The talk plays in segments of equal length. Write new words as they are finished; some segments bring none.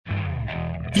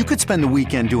You could spend the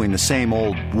weekend doing the same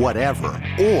old whatever,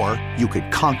 or you could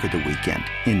conquer the weekend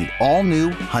in the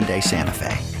all-new Hyundai Santa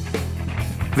Fe.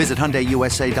 Visit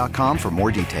HyundaiUSA.com for more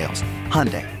details.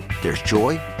 Hyundai, there's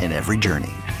joy in every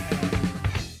journey.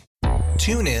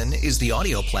 TuneIn is the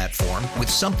audio platform with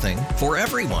something for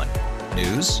everyone.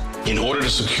 News. In order to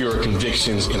secure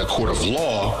convictions in a court of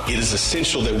law, it is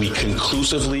essential that we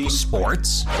conclusively.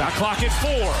 Sports. Got clock at 4.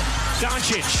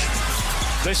 Doncic.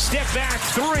 The step back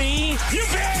 3. You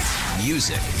bet.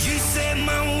 Music. You set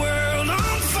my world on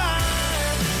fire.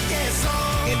 Yes,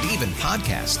 and even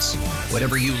podcasts.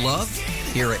 Whatever you love,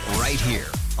 hear it right here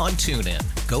on TuneIn.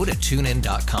 Go to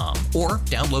TuneIn.com or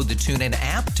download the TuneIn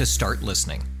app to start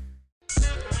listening.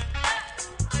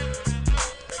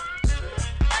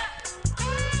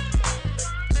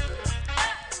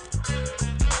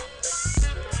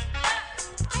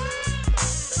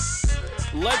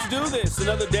 Let's do this.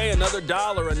 Another day, another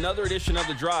dollar, another edition of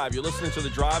The Drive. You're listening to The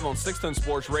Drive on 610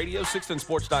 Sports Radio,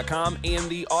 610sports.com, and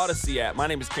the Odyssey app. My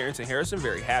name is Carrington Harrison.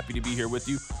 Very happy to be here with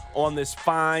you on this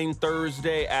fine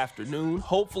Thursday afternoon.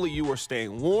 Hopefully you are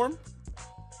staying warm.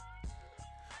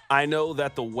 I know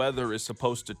that the weather is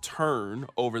supposed to turn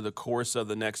over the course of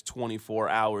the next 24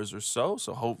 hours or so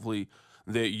hopefully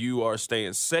that you are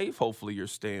staying safe. Hopefully you're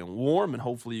staying warm, and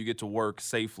hopefully you get to work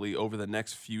safely over the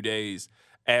next few days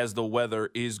as the weather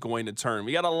is going to turn.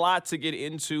 We got a lot to get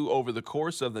into over the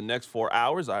course of the next 4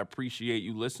 hours. I appreciate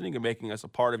you listening and making us a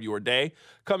part of your day.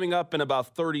 Coming up in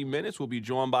about 30 minutes, we'll be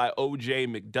joined by O.J.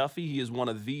 McDuffie. He is one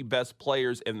of the best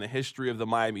players in the history of the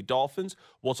Miami Dolphins.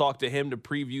 We'll talk to him to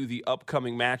preview the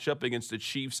upcoming matchup against the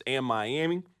Chiefs and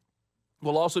Miami.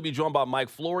 We'll also be joined by Mike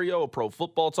Florio of Pro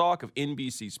Football Talk of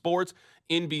NBC Sports.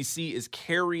 NBC is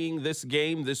carrying this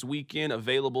game this weekend,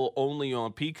 available only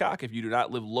on Peacock if you do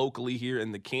not live locally here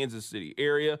in the Kansas City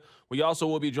area. We also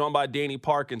will be joined by Danny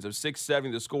Parkins of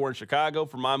 670 The Score in Chicago.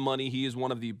 For my money, he is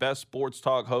one of the best sports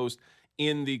talk hosts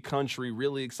in the country.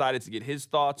 Really excited to get his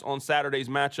thoughts on Saturday's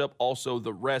matchup, also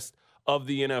the rest of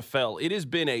the NFL. It has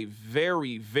been a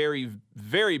very, very,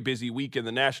 very busy week in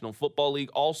the National Football League,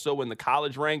 also in the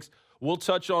college ranks. We'll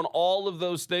touch on all of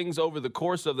those things over the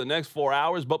course of the next 4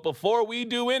 hours. But before we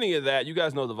do any of that, you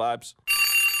guys know the vibes.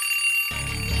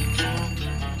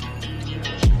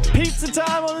 Pizza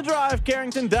time on The Drive,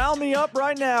 Carrington. Dial me up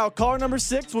right now. Caller number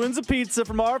 6 wins a pizza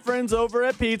from our friends over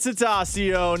at Pizza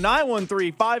Tassio.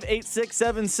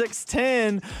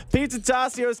 913-586-7610. Pizza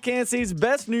Tassio is Kansas City's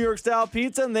best New York-style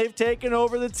pizza, and they've taken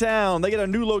over the town. They get a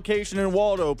new location in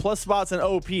Waldo, plus spots in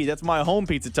OP. That's my home,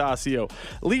 Pizza Tassio.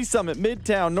 Lee Summit,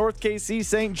 Midtown, North KC,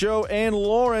 St. Joe, and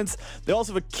Lawrence. They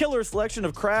also have a killer selection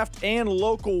of craft and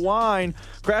local wine.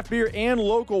 Craft beer and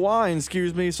local wine,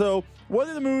 So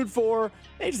whether the mood for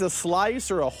just a slice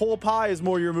or a whole pie is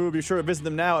more your move, be sure to visit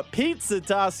them now at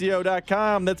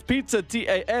pizzatassio.com. That's pizza,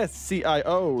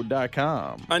 Tassio.com.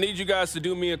 I need you guys to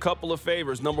do me a couple of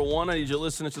favors. Number one, I need you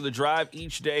listening to The Drive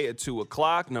each day at 2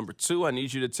 o'clock. Number two, I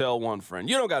need you to tell one friend.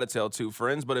 You don't got to tell two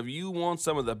friends, but if you want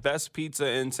some of the best pizza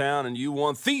in town and you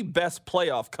want the best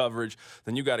playoff coverage,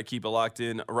 then you got to keep it locked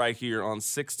in right here on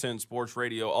 610 Sports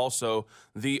Radio, also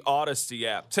the Odyssey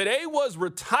app. Today was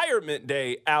retirement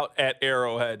day out at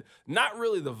Arrowhead. Not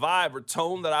really the vibe or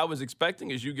tone that I was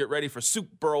expecting as you get ready for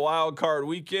Super Wild Card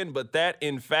Weekend, but that,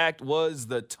 in fact, was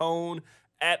the tone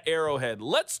at Arrowhead.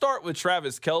 Let's start with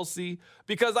Travis Kelce,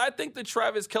 because I think the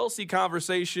Travis Kelce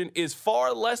conversation is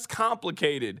far less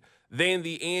complicated than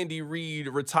the Andy Reid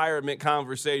retirement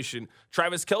conversation.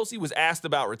 Travis Kelce was asked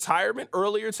about retirement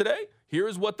earlier today.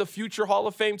 Here's what the future Hall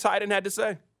of Fame tight end had to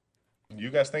say. You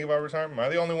guys think about retirement? Am I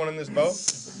the only one in this boat?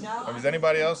 No. Is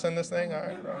anybody else in this thing? All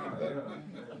right.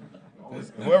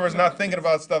 Whoever's not thinking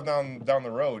about stuff down the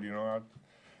road,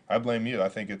 I blame you. I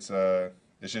think it's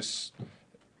just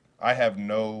I have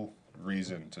no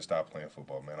reason to stop playing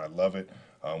football, man. I love it.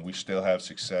 We still have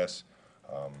success.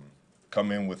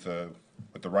 Come in with the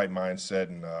right mindset,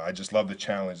 and I just love the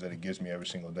challenge that it gives me every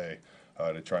single day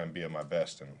to try and be at my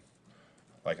best. And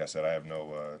like I said, I have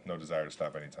no desire to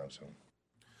stop anytime soon.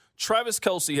 Travis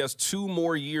Kelce has 2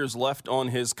 more years left on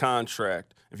his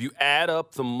contract. If you add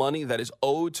up the money that is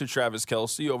owed to Travis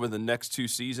Kelce over the next 2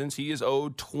 seasons, he is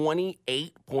owed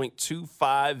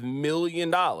 $28.25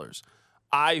 million.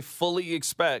 I fully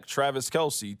expect Travis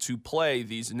Kelce to play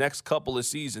these next couple of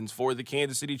seasons for the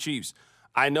Kansas City Chiefs.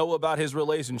 I know about his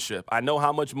relationship. I know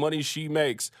how much money she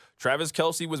makes. Travis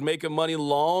Kelce was making money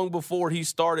long before he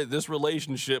started this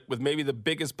relationship with maybe the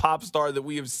biggest pop star that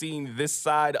we have seen this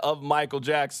side of Michael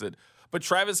Jackson. But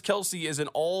Travis Kelce is an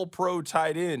all-pro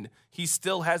tight end. He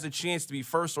still has a chance to be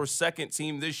first or second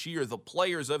team this year. The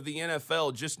players of the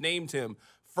NFL just named him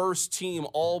first-team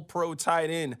all-pro tight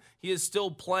end. He is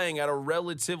still playing at a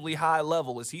relatively high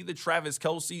level. Is he the Travis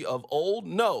Kelce of old?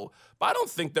 No. But I don't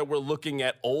think that we're looking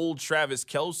at old Travis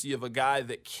Kelce of a guy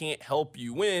that can't help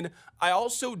you win. I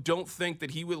also don't think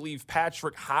that he would leave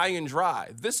Patrick high and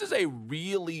dry. This is a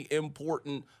really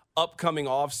important upcoming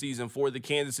offseason for the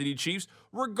Kansas City Chiefs,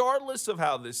 regardless of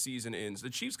how this season ends. The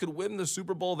Chiefs could win the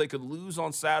Super Bowl. They could lose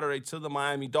on Saturday to the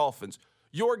Miami Dolphins.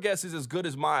 Your guess is as good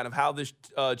as mine of how this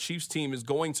Chiefs team is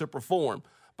going to perform.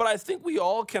 But I think we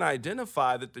all can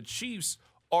identify that the Chiefs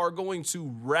are going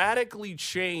to radically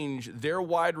change their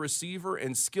wide receiver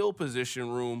and skill position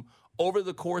room over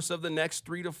the course of the next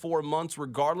 3 to 4 months,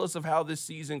 regardless of how this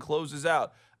season closes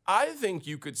out. I think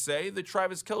you could say that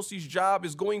Travis Kelce's job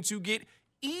is going to get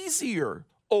easier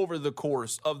over the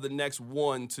course of the next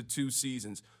 1 to 2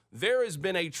 seasons. There has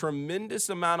been a tremendous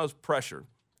amount of pressure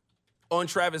on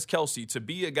Travis Kelce to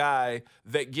be a guy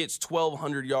that gets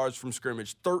 1,200 yards from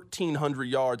scrimmage, 1,300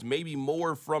 yards, maybe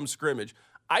more from scrimmage.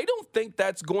 I don't think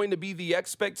that's going to be the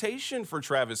expectation for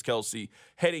Travis Kelce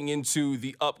heading into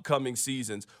the upcoming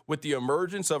seasons. With the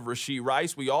emergence of Rashee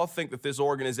Rice, we all think that this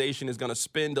organization is going to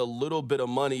spend a little bit of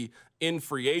money in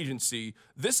free agency.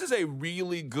 This is a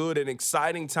really good and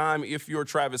exciting time if you're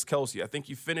Travis Kelce. I think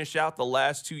you finish out the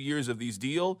last 2 years of these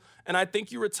deals, and I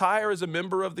think you retire as a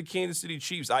member of the Kansas City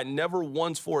Chiefs. I never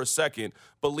once for a second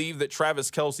believed that Travis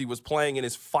Kelce was playing in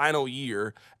his final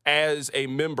year as a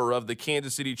member of the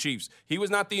Kansas City Chiefs. He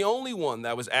was not the only one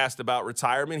that was asked about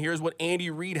retirement. Here's what Andy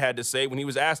Reid had to say when he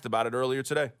was asked about it earlier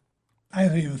today. I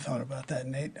haven't even thought about that,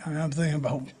 Nate. I mean, I'm thinking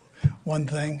about one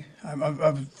thing.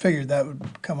 I've figured that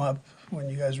would come up when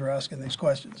you guys were asking these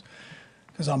questions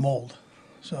because I'm old.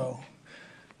 So,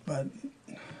 but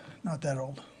not that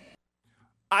old.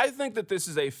 I think that this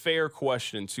is a fair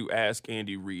question to ask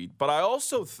Andy Reid, but I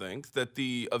also think that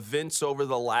the events over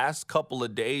the last couple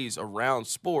of days around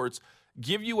sports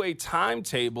give you a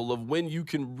timetable of when you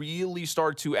can really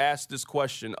start to ask this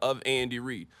question of Andy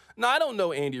Reid. Now, I don't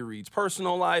know Andy Reid's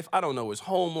personal life. I don't know his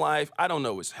home life. I don't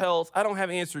know his health. I don't have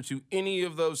answer to any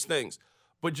of those things.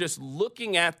 But just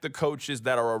looking at the coaches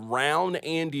that are around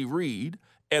Andy Reid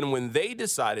and when they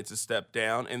decided to step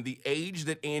down and the age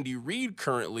that Andy Reid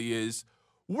currently is,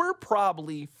 we're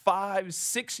probably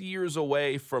 5-6 years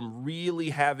away from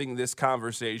really having this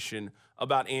conversation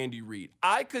about Andy Reid.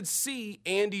 I could see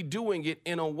Andy doing it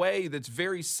in a way that's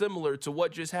very similar to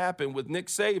what just happened with Nick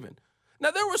Saban.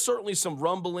 Now, there were certainly some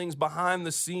rumblings behind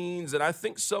the scenes, and I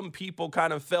think some people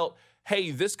kind of felt,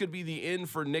 hey, this could be the end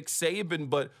for Nick Saban,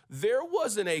 but there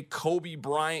wasn't a Kobe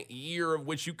Bryant year of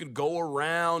which you could go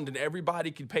around and everybody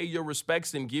could pay your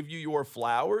respects and give you your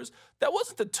flowers. That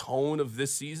wasn't the tone of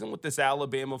this season with this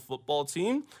Alabama football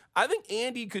team. I think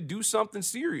Andy could do something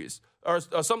serious, or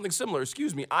something similar,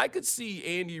 I could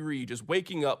see Andy Reid just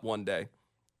waking up one day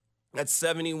at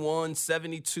 71,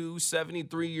 72,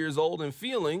 73 years old and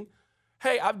feeling,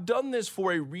 hey, I've done this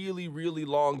for a really, really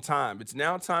long time. It's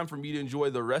now time for me to enjoy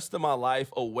the rest of my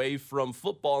life away from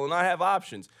football, and I have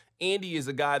options. Andy is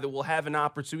a guy that will have an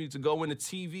opportunity to go into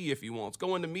TV if he wants,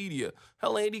 go into media.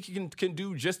 Hell, Andy can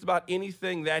do just about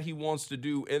anything that he wants to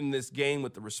do in this game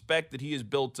with the respect that he has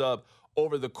built up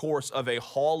over the course of a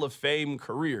Hall of Fame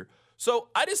career. So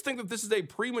I just think that this is a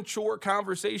premature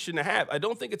conversation to have. I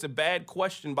don't think it's a bad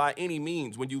question by any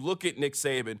means. When you look at Nick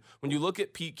Saban, when you look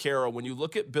at Pete Carroll, when you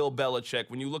look at Bill Belichick,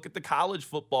 when you look at the college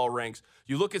football ranks,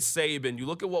 you look at Saban, you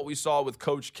look at what we saw with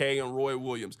Coach K and Roy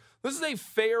Williams. This is a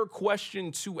fair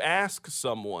question to ask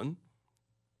someone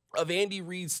of Andy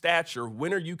Reid's stature.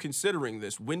 When are you considering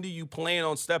this? When do you plan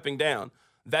on stepping down?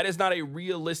 That is not a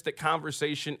realistic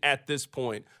conversation at this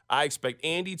point. I expect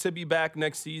Andy to be back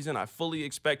next season. I fully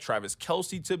expect Travis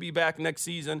Kelce to be back next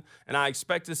season. And I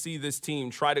expect to see this team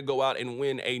try to go out and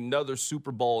win another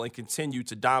Super Bowl and continue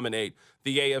to dominate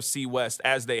the AFC West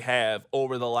as they have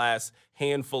over the last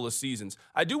handful of seasons.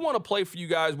 I do want to play for you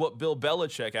guys what Bill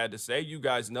Belichick had to say. You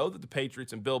guys know that the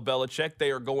Patriots and Bill Belichick,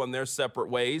 they are going their separate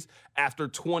ways after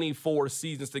 24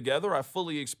 seasons together. I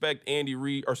fully expect Bill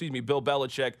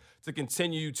Belichick to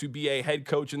continue to be a head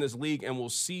coach in this league, and we'll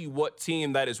see what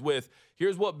team that is with.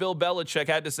 Here's what Bill Belichick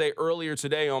had to say earlier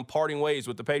today on parting ways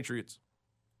with the Patriots.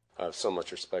 I have so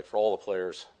much respect for all the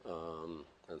players,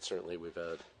 and certainly we've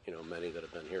had many that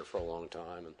have been here for a long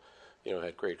time and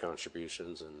had great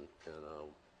contributions, and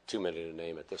too many to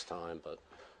name at this time. But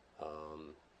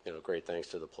great thanks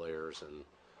to the players and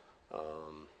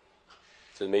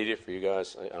to the media for you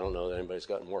guys. I don't know that anybody's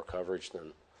gotten more coverage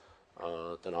than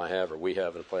I have or we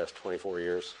have in the past 24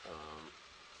 years.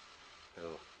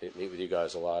 Meet with you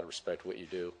guys a lot. Respect what you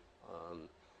do.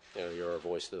 You're our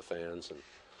voice to the fans, and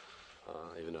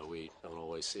even though we don't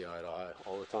always see eye to eye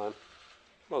all the time,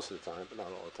 most of the time, but not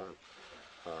all the time.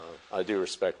 I do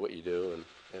respect what you do,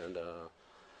 and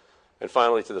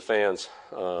finally to the fans.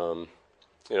 The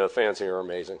fans here are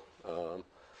amazing.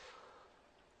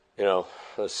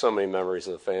 There's so many memories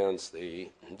of the fans, the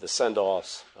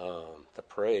send-offs, the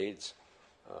parades,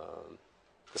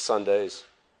 the Sundays,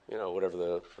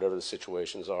 whatever the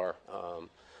situations are,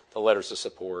 the letters of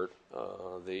support,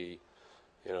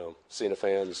 seeing the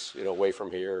fans, away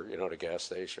from here, at a gas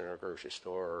station or a grocery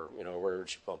store, or wherever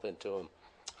you bump into them.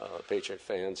 Patriot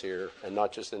fans here, and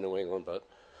not just in New England, but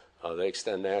they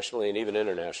extend nationally and even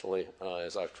internationally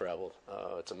as I've traveled.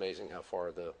 It's amazing how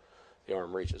far the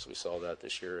arm reaches. We saw that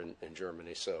this year in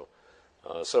Germany. So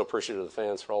appreciative of the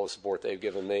fans for all the support they've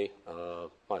given me,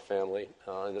 my family,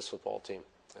 and this football team.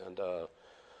 And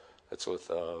it's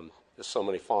with just so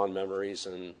many fond memories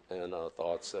and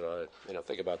thoughts that I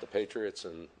think about the Patriots,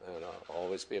 and I'll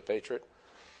always be a Patriot.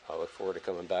 I look forward to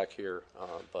coming back here,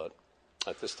 but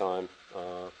at this time,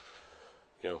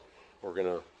 we're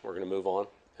gonna move on,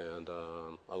 and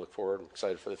I look forward. I'm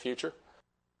excited for the future.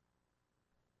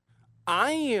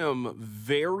 I am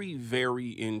very, very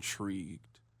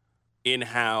intrigued in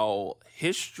how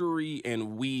history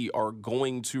and we are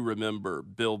going to remember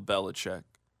Bill Belichick,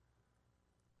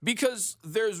 because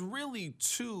there's really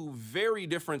two very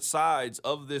different sides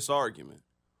of this argument.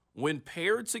 When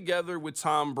paired together with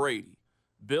Tom Brady,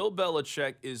 Bill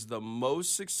Belichick is the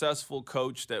most successful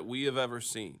coach that we have ever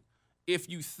seen. If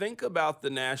you think about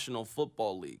the National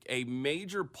Football League, a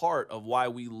major part of why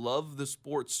we love the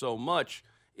sport so much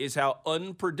is how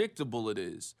unpredictable it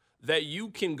is. That you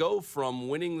can go from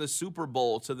winning the Super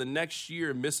Bowl to the next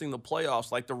year missing the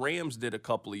playoffs like the Rams did a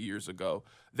couple of years ago.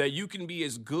 That you can be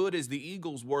as good as the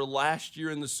Eagles were last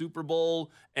year in the Super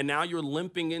Bowl, and now you're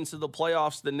limping into the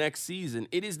playoffs the next season.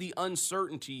 It is the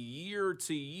uncertainty year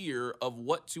to year of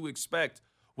what to expect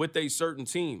with a certain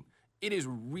team. It is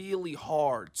really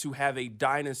hard to have a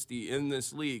dynasty in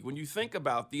this league. When you think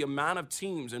about the amount of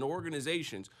teams and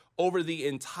organizations over the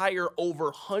entire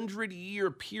over 100-year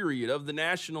period of the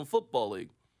National Football League,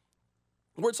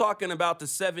 we're talking about the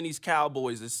 70s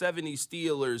Cowboys, the 70s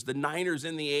Steelers, the Niners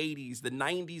in the 80s, the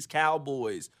 90s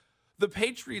Cowboys. The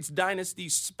Patriots dynasty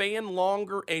span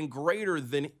longer and greater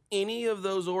than any of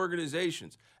those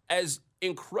organizations. As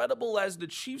incredible as the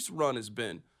Chiefs' run has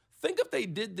been, think if they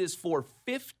did this for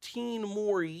 15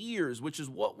 more years, which is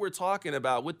what we're talking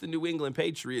about with the New England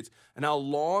Patriots, and how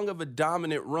long of a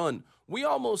dominant run. We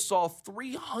almost saw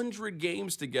 300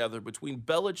 games together between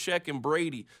Belichick and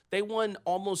Brady. They won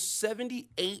almost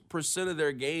 78% of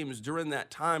their games during that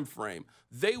time frame.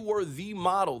 They were the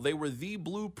model. They were the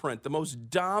blueprint, the most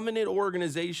dominant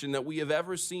organization that we have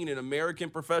ever seen in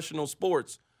American professional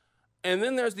sports. And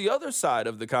then there's the other side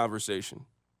of the conversation.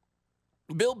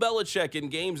 Bill Belichick, in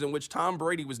games in which Tom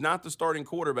Brady was not the starting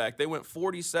quarterback, they went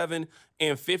 47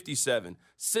 and 57.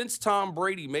 Since Tom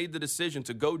Brady made the decision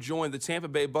to go join the Tampa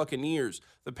Bay Buccaneers,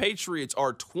 the Patriots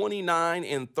are 29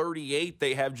 and 38.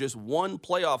 They have just one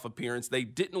playoff appearance. They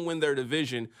didn't win their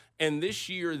division, and this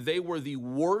year they were the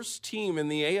worst team in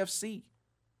the AFC.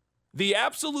 The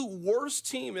absolute worst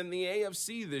team in the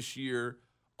AFC this year,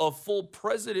 a full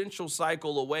presidential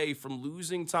cycle away from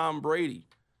losing Tom Brady.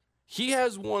 He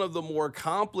has one of the more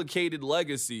complicated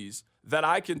legacies that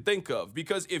I can think of,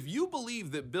 because if you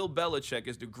believe that Bill Belichick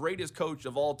is the greatest coach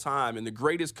of all time and the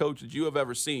greatest coach that you have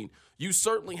ever seen, you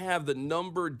certainly have the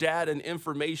number, data, and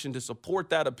information to support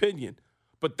that opinion.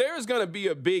 But there's going to be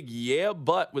a big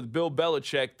but with Bill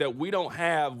Belichick that we don't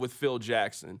have with Phil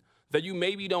Jackson, that you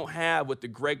maybe don't have with the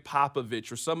Greg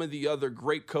Popovich or some of the other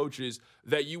great coaches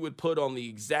that you would put on the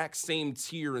exact same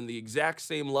tier and the exact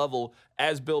same level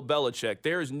as Bill Belichick.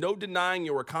 There is no denying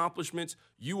your accomplishments.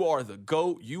 You are the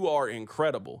GOAT. You are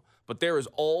incredible. But there is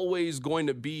always going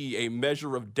to be a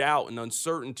measure of doubt and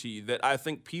uncertainty that I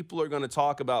think people are going to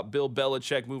talk about Bill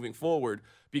Belichick moving forward,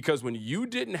 because when you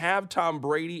didn't have Tom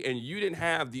Brady and you didn't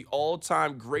have the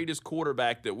all-time greatest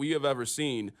quarterback that we have ever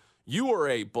seen, you are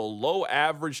a below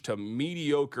average to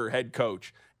mediocre head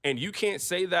coach. And you can't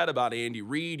say that about Andy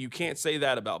Reid. You can't say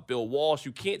that about Bill Walsh.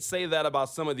 You can't say that about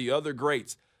some of the other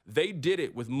greats. They did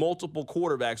it with multiple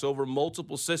quarterbacks over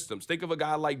multiple systems. Think of a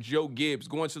guy like Joe Gibbs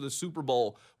going to the Super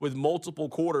Bowl with multiple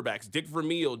quarterbacks. Dick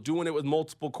Vermeil doing it with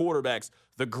multiple quarterbacks.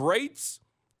 The greats,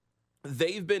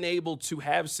 they've been able to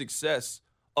have success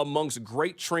amongst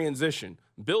great transition.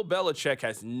 Bill Belichick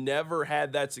has never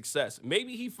had that success.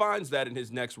 Maybe he finds that in his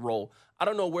next role. I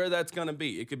don't know where that's going to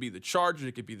be. It could be the Chargers.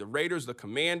 It could be the Raiders, the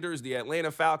Commanders, the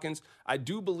Atlanta Falcons. I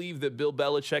do believe that Bill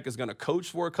Belichick is going to coach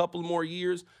for a couple more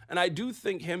years, and I do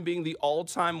think him being the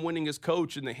all-time winningest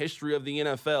coach in the history of the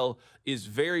NFL is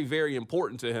very, very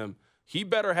important to him. he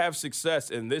better have success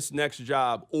in this next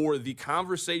job, or the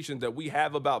conversation that we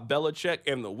have about Belichick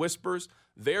and the whispers,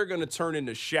 they're going to turn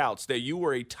into shouts that you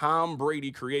were a Tom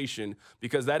Brady creation,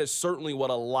 because that is certainly what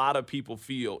a lot of people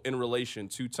feel in relation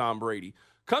to Tom Brady.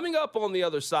 Coming up on the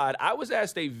other side, I was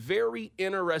asked a very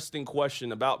interesting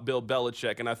question about Bill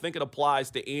Belichick, and I think it applies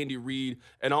to Andy Reid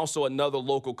and also another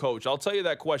local coach. I'll tell you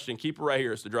that question. Keep it right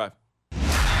here. It's The Drive.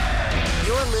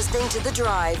 You're listening to The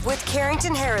Drive with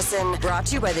Carrington Harrison, brought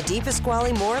to you by the De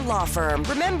Pasquale Moore Law Firm.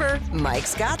 Remember,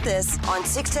 Mike's got this on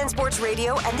 610 Sports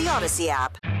Radio and the Odyssey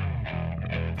app.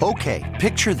 Okay,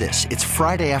 picture this. It's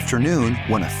Friday afternoon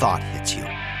when a thought hits you.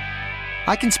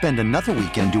 I can spend another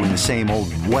weekend doing the same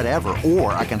old whatever,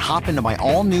 or I can hop into my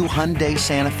all-new Hyundai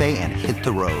Santa Fe and hit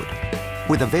the road.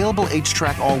 With available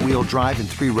H-Track all-wheel drive and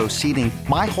 3-row seating,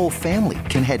 my whole family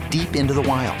can head deep into the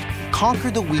wild.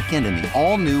 Conquer the weekend in the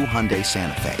all-new Hyundai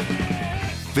Santa Fe.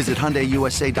 Visit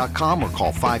HyundaiUSA.com or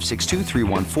call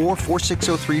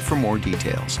 562-314-4603 for more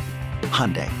details.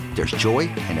 Hyundai, there's joy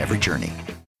in every journey.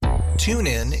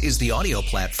 TuneIn is the audio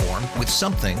platform with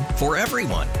something for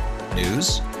everyone.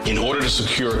 News. In order to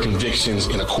secure convictions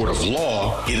in a court of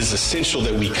law, it is essential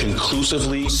that we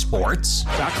conclusively. Sports.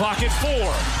 Shot clock at 4.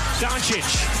 Doncic.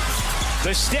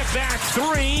 The step back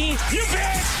 3. You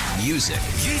bet. Music.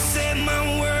 You set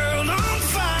my world on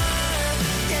fire.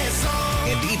 Yes,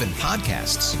 and even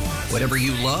podcasts. Whatever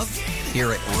you love,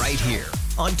 hear it right here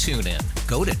on TuneIn.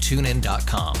 Go to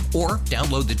TuneIn.com or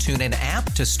download the TuneIn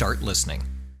app to start listening.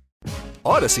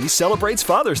 Odyssey celebrates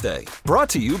Father's Day, brought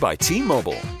to you by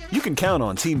T-Mobile. You can count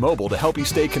on T-Mobile to help you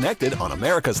stay connected on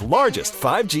America's largest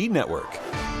 5G network.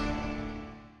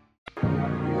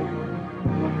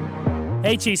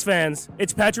 Hey Chiefs fans,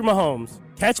 it's Patrick Mahomes.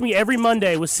 Catch me every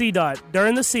Monday with CDOT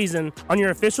during the season on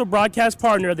your official broadcast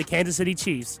partner of the Kansas City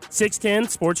Chiefs, 610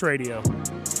 Sports Radio.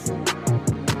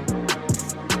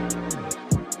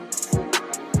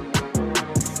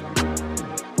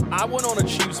 I went on a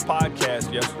Chiefs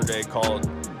podcast yesterday called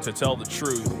To Tell the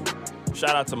Truth.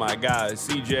 Shout out to my guys,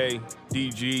 CJ,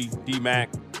 DG,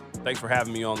 D-Mac. Thanks for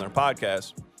having me on their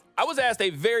podcast. I was asked a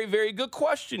very, very good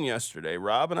question yesterday,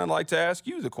 Rob, and I'd like to ask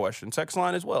you the question. Text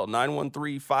line as well,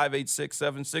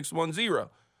 913-586-7610.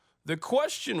 The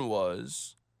question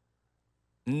was,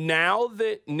 now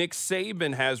that Nick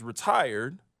Saban has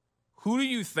retired, who do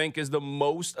you think is the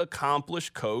most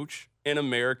accomplished coach in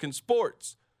American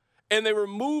sports? And they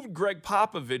removed Greg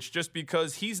Popovich just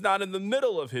because he's not in the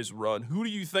middle of his run. Who do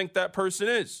you think that person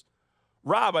is?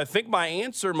 Rob, I think my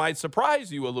answer might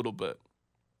surprise you a little bit.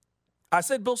 I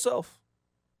said Bill Self.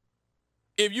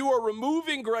 If you are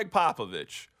removing Greg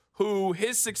Popovich, who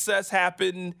his success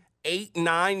happened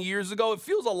 8-9 years ago, it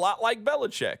feels a lot like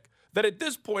Belichick. That at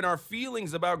this point, our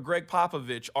feelings about Greg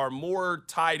Popovich are more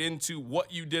tied into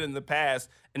what you did in the past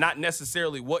and not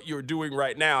necessarily what you're doing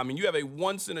right now. I mean, you have a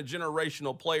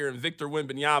once-in-a-generational player in Victor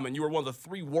Wembanyama, and you are one of the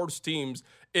 3 worst teams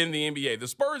in the NBA. The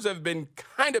Spurs have been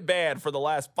kind of bad for the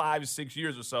last 5-6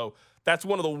 years or so. That's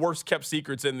one of the worst-kept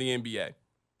secrets in the NBA.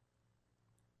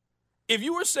 If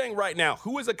you were saying right now,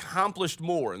 who has accomplished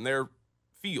more in their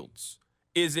fields?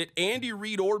 Is it Andy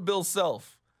Reid or Bill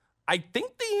Self? I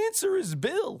think the answer is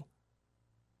Bill.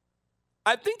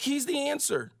 I think he's the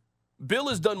answer. Bill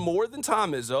has done more than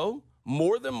Tom Izzo,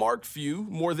 more than Mark Few,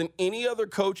 more than any other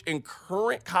coach in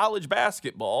current college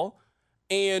basketball.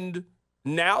 And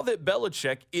now that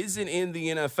Belichick isn't in the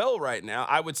NFL right now,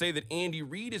 I would say that Andy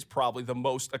Reid is probably the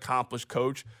most accomplished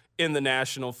coach in the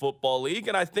National Football League.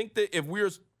 And I think that if we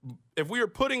are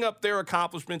putting up their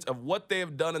accomplishments of what they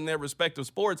have done in their respective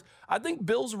sports, I think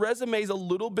Bill's resume is a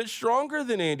little bit stronger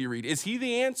than Andy Reid. Is he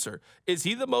the answer? Is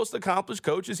he the most accomplished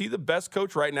coach? Is he the best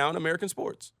coach right now in American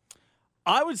sports?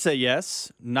 I would say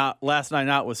yes, not last night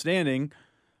notwithstanding,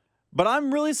 but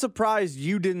I'm really surprised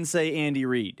you didn't say Andy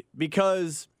Reid,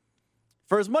 because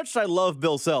for as much as I love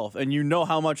Bill Self, and you know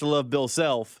how much I love Bill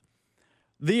Self,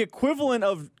 the equivalent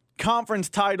of conference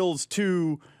titles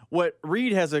to what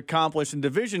Reid has accomplished in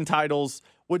division titles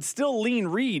would still lean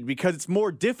Reid because it's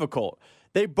more difficult.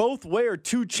 They both wear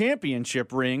 2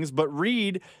 championship rings, but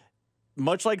Reid,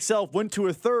 much like Self, went to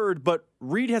a 3rd, but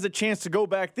Reid has a chance to go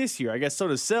back this year. I guess so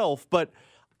does Self, but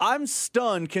I'm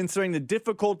stunned considering the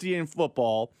difficulty in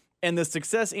football and the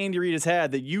success Andy Reid has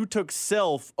had that you took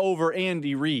Self over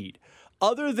Andy Reid.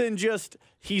 Other than just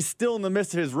he's still in the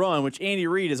midst of his run, which Andy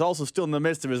Reid is also still in the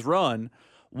midst of his run,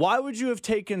 why would you have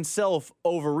taken Self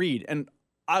over Reid? And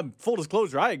I'm full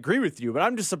disclosure, I agree with you, but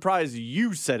I'm just surprised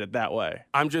you said it that way.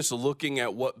 I'm just looking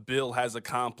at what Bill has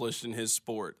accomplished in his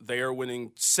sport. They are winning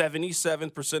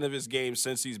 77% of his games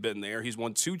since he's been there. He's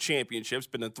won 2 championships,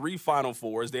 been in 3 Final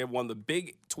Fours. They have won the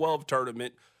Big 12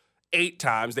 tournament 8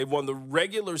 times. They've won the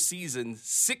regular season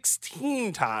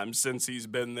 16 times since he's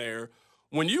been there.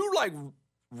 When you,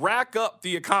 rack up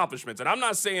the accomplishments, and I'm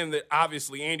not saying that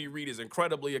obviously Andy Reid is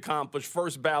incredibly accomplished,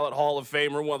 first ballot Hall of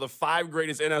Famer, one of the 5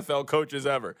 greatest NFL coaches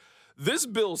ever. This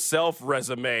Bill Self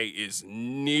resume is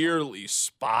nearly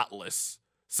spotless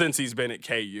since he's been at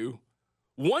KU.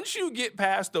 Once you get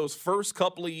past those first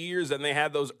couple of years and they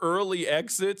had those early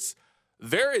exits,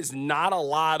 there is not a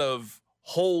lot of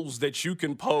holes that you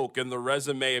can poke in the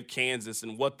resume of Kansas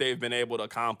and what they've been able to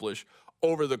accomplish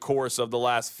over the course of the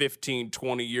last 15,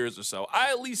 20 years or so.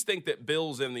 I at least think that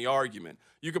Bill's in the argument.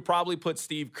 You could probably put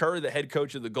Steve Kerr, the head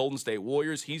coach of the Golden State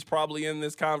Warriors. He's probably in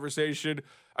this conversation.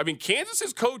 I mean,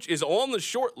 Kansas's coach is on the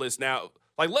short list now.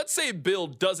 Let's say Bill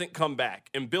doesn't come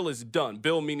back and Bill is done.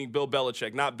 Bill meaning Bill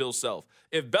Belichick, not Bill Self.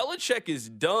 If Belichick is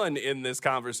done in this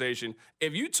conversation,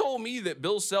 if you told me that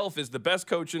Bill Self is the best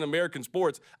coach in American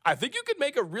sports, I think you could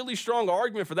make a really strong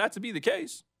argument for that to be the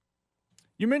case.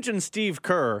 You mentioned Steve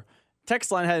Kerr.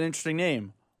 Text line had an interesting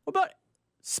name. What about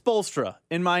Spoelstra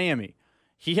in Miami?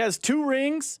 He has 2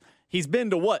 rings. He's been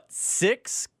to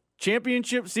 6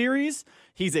 championship series?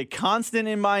 He's a constant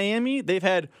in Miami. They've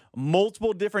had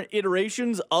multiple different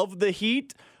iterations of the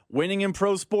Heat. Winning in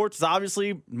pro sports is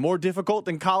obviously more difficult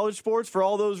than college sports for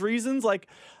all those reasons.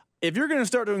 If you're going to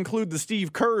start to include the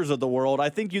Steve Kerrs of the world, I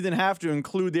think you then have to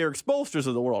include the Eric Spoelstras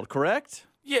of the world, correct?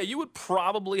 Yeah, you would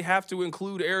probably have to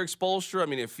include Eric Spoelstra. I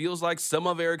mean, it feels like some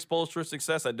of Eric Spoelstra's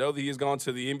success. I know that he has gone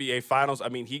to the NBA Finals. I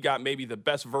mean, he got maybe the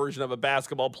best version of a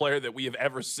basketball player that we have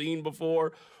ever seen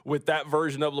before with that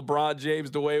version of LeBron James,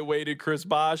 Dwayne Wade, and Chris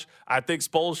Bosh. I think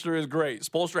Spoelstra is great.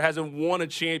 Spoelstra hasn't won a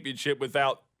championship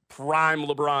without prime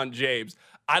LeBron James.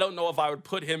 I don't know if I would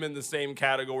put him in the same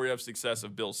category of success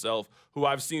of Bill Self, who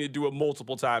I've seen it do it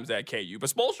multiple times at KU. But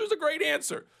Spoelstra's a great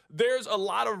answer. There's a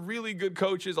lot of really good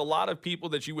coaches, a lot of people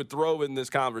that you would throw in this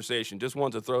conversation. Just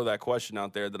wanted to throw that question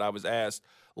out there that I was asked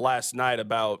last night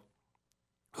about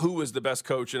who is the best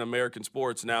coach in American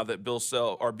sports now that Bill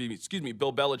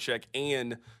Belichick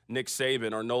and Nick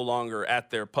Saban are no longer at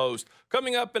their post.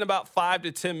 Coming up in about 5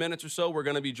 to 10 minutes or so, we're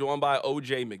going to be joined by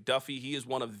O.J. McDuffie. He is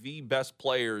one of the best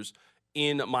players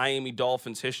in Miami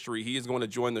Dolphins history. He is going to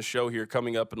join the show here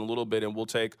coming up in a little bit, and we'll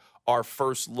take our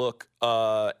first look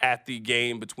at the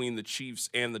game between the Chiefs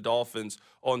and the Dolphins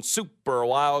on Super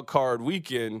Wild Card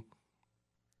Weekend.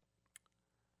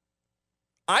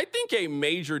 I think a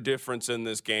major difference in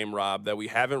this game, Rob, that we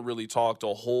haven't really talked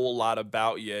a whole lot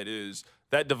about yet is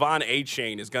that Devon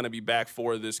Achane is going to be back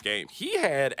for this game. He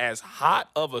had as hot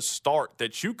of a start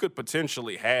that you could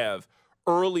potentially have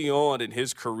early on in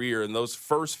his career in those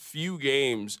first few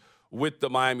games with the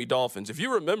Miami Dolphins. If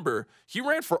you remember, he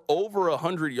ran for over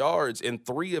 100 yards in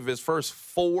 3 of his first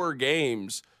 4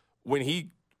 games when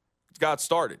he got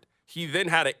started. He then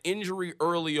had an injury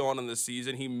early on in the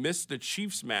season. He missed the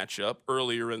Chiefs matchup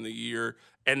earlier in the year,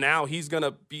 and now he's going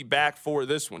to be back for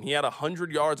this one. He had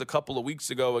 100 yards a couple of weeks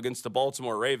ago against the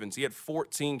Baltimore Ravens. He had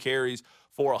 14 carries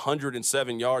for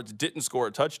 107 yards, didn't score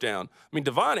a touchdown. I mean,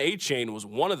 Devon Achane was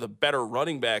one of the better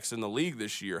running backs in the league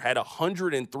this year, had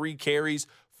 103 carries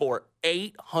for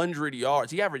 800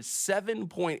 yards. He averaged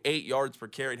 7.8 yards per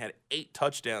carry and had 8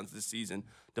 touchdowns this season.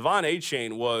 Devon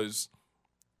Achane was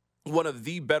one of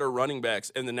the better running backs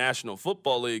in the National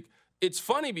Football League. It's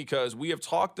funny because we have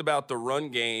talked about the run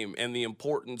game and the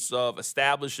importance of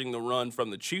establishing the run from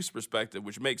the Chiefs' perspective,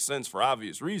 which makes sense for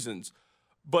obvious reasons.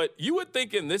 But you would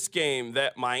think in this game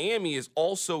that Miami is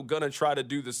also going to try to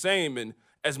do the same. And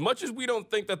as much as we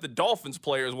don't think that the Dolphins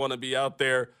players want to be out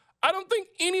there, I don't think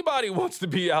anybody wants to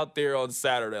be out there on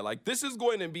Saturday. This is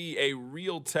going to be a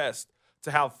real test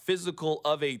to how physical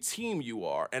of a team you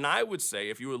are. And I would say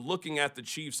if you were looking at the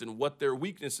Chiefs and what their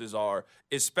weaknesses are,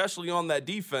 especially on that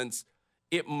defense,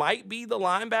 it might be the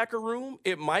linebacker room.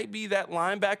 It might be that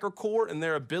linebacker core and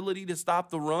their ability to stop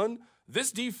the run.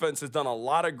 This defense has done a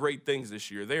lot of great things this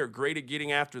year. They are great at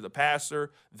getting after the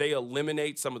passer. They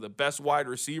eliminate some of the best wide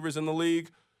receivers in the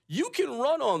league. You can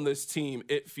run on this team,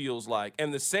 it feels like.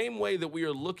 And the same way that we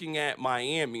are looking at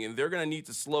Miami, and they're going to need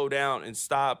to slow down and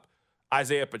stop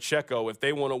Isaiah Pacheco if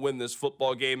they want to win this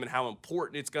football game, and how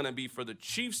important it's going to be for the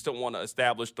Chiefs to want to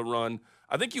establish the run.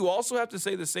 I think you also have to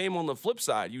say the same on the flip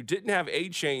side. You didn't have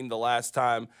Achane the last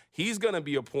time. He's going to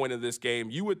be a point of this game.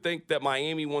 You would think that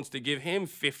Miami wants to give him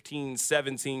 15,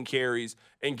 17 carries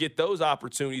and get those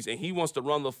opportunities, and he wants to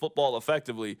run the football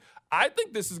effectively. I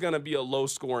think this is going to be a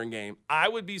low-scoring game. I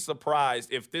would be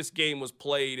surprised if this game was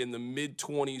played in the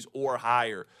mid-20s or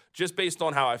higher, just based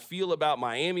on how I feel about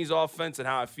Miami's offense and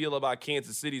how I feel about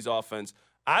Kansas City's offense.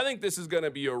 I think this is going to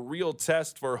be a real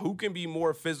test for who can be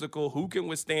more physical, who can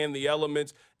withstand the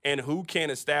elements, and who can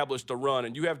establish the run.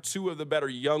 And you have two of the better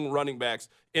young running backs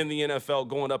in the NFL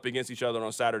going up against each other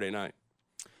on Saturday night.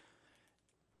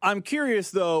 I'm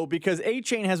curious, though, because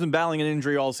A-Chain has been battling an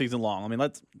injury all season long. I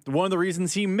mean, one of the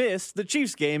reasons he missed the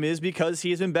Chiefs game is because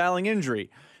he has been battling injury.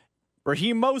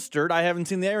 Raheem Mostert, I haven't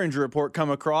seen the air injury report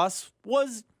come across,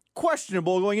 was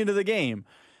questionable going into the game.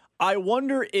 I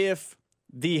wonder if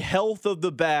the health of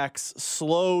the backs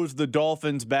slows the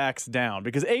Dolphins' backs down,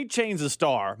 because A-Chain's a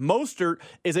star. Mostert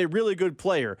is a really good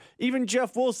player. Even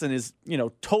Jeff Wilson is,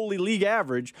 totally league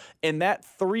average, and that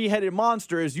three-headed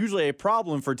monster is usually a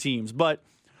problem for teams. But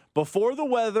before the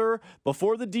weather,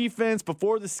 before the defense,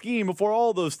 before the scheme, before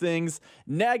all those things,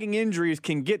 nagging injuries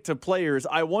can get to players.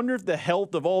 I wonder if the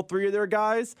health of all three of their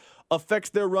guys affects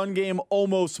their run game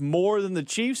almost more than the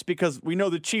Chiefs, because we know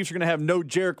the Chiefs are going to have no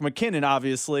Jerick McKinnon,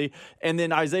 obviously, and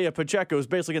then Isaiah Pacheco is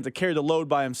basically going to carry the load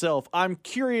by himself. I'm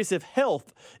curious if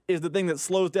health is the thing that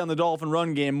slows down the Dolphin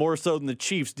run game more so than the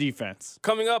Chiefs' defense.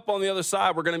 Coming up on the other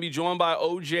side, we're going to be joined by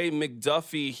O.J.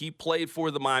 McDuffie. He played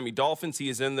for the Miami Dolphins. He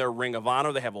is in their Ring of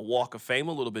Honor. They have a Walk of Fame,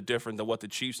 a little bit different than what the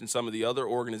Chiefs and some of the other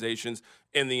organizations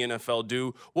in the NFL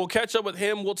do. We'll catch up with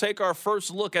him. We'll take our first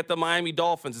look at the Miami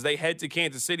Dolphins as they head to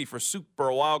Kansas City for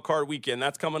Super Wild Card Weekend.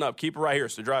 That's coming up. Keep it right here.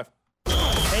 It's The Drive.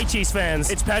 Hey, Chiefs fans,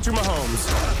 it's Patrick Mahomes.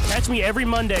 Catch me every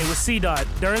Monday with C-Dot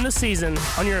during the season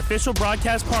on your official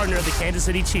broadcast partner of the Kansas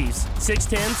City Chiefs,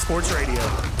 610 Sports Radio.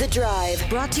 The Drive,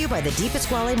 brought to you by the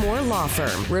DePasquale Moore Law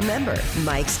Firm. Remember,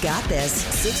 Mike's got this,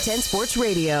 610 Sports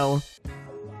Radio.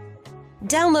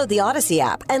 Download the Odyssey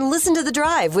app and listen to The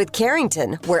Drive with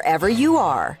Carrington wherever you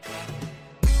are.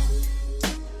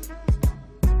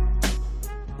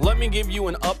 Let me give you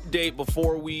an update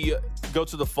before we go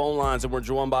to the phone lines, and we're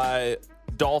joined by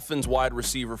Dolphins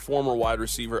former wide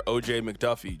receiver, O.J.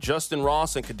 McDuffie. Justin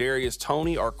Ross and Kadarius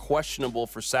Toney are questionable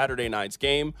for Saturday night's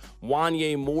game.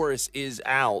 Wanya Morris is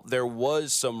out. There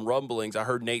was some rumblings. I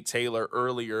heard Nate Taylor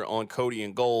earlier on Cody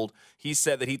and Gold. He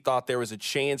said that he thought there was a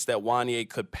chance that Wanya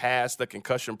could pass the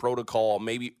concussion protocol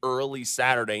maybe early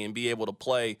Saturday and be able to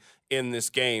play in this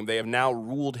game. They have now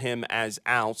ruled him as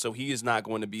out, so he is not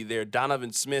going to be there.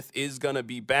 Donovan Smith is going to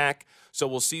be back, so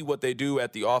we'll see what they do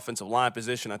at the offensive line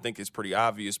position. I think it's pretty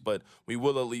obvious, but we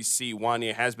will at least see.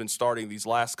 Wanya has been starting these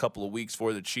last couple of weeks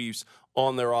for the Chiefs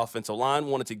on their offensive line.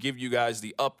 Wanted to give you guys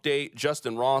the update.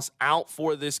 Justin Ross out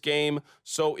for this game.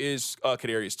 So is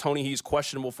Kadarius Toney. He's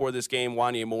questionable for this game.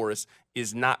 Wanya Morris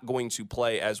is not going to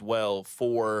play as well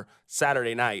for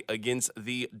Saturday night against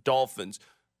the Dolphins.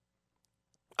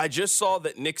 I just saw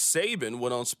that Nick Saban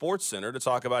went on SportsCenter to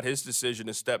talk about his decision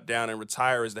to step down and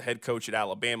retire as the head coach at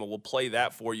Alabama. We'll play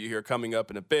that for you here coming up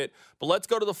in a bit. But let's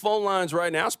go to the phone lines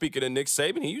right now. Speaking of Nick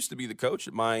Saban, he used to be the coach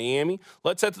at Miami.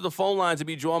 Let's head to the phone lines to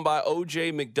be joined by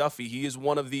O.J. McDuffie. He is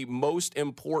one of the most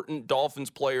important Dolphins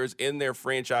players in their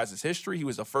franchise's history. He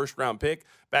was a first-round pick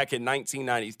back in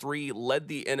 1993, led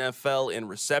the NFL in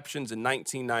receptions in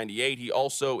 1998. He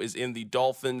also is in the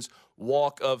Dolphins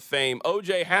Walk of Fame.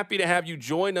 OJ, happy to have you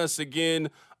join us again.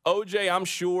 OJ, I'm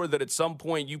sure that at some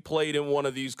point you played in one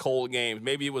of these cold games.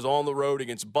 Maybe it was on the road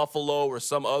against Buffalo or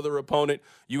some other opponent.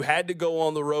 You had to go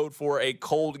on the road for a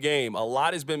cold game. A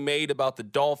lot has been made about the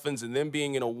Dolphins and them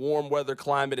being in a warm weather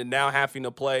climate and now having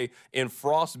to play in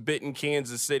frost-bitten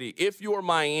Kansas City. If you're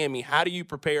Miami, how do you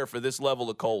prepare for this level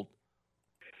of cold?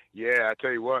 Yeah, I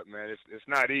tell you what, man, it's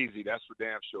not easy. That's for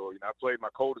damn sure. I played my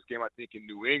coldest game, I think, in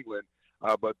New England.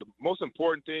 But the most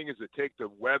important thing is to take the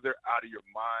weather out of your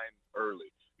mind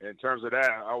early. And in terms of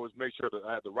that, I always make sure that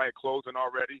I have the right clothing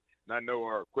already. And I know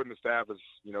our equipment staff is,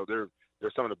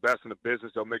 they're some of the best in the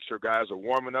business. They'll make sure guys are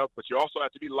warm enough, but you also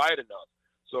have to be light enough.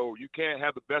 So you can't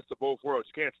have the best of both worlds.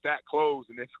 You can't stack clothes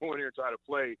and then go in here and try to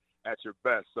play at your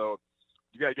best. So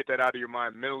you got to get that out of your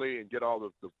mind mentally and get all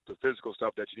the physical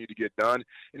stuff that you need to get done,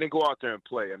 and then go out there and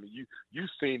play. I mean, you've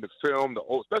seen the film,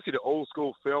 especially the old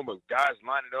school film of guys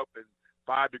lining up in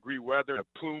 5-degree weather and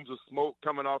plumes of smoke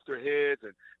coming off their heads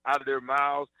and out of their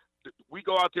mouths. We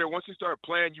go out there, once you start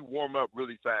playing, you warm up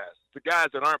really fast. The guys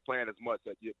that aren't playing as much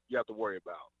that you have to worry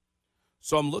about.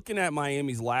 So I'm looking at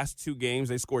Miami's last two games.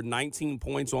 They scored 19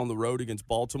 points on the road against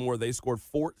Baltimore. They scored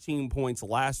 14 points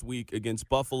last week against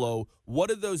Buffalo. What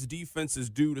did those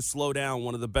defenses do to slow down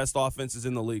one of the best offenses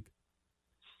in the league?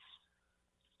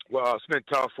 Well, it's been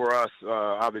tough for us.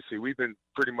 Obviously, we've been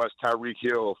pretty much Tyreek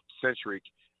Hill-centric.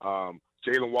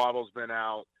 Jalen Waddle's been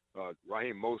out.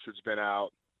 Raheem Mostert's been out.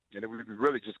 And then we've been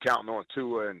really just counting on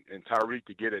Tua and Tyreek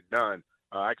to get it done.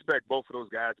 I expect both of those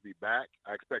guys to be back.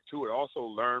 I expect Tua to also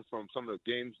learn from some of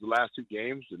the games, the last two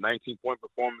games, the 19-point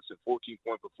performance and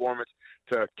 14-point performance,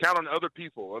 to count on other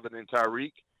people other than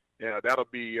Tyreek. Yeah, that'll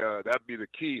be the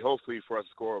key, hopefully, for us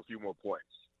to score a few more points.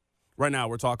 Right now,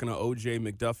 we're talking to O.J.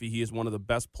 McDuffie. He is one of the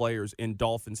best players in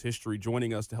Dolphins history,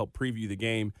 joining us to help preview the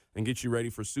game and get you ready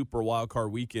for Super Wildcard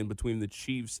Weekend between the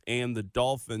Chiefs and the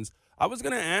Dolphins. I was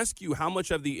going to ask you how much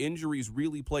of the injuries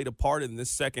really played a part in this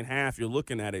second half. You're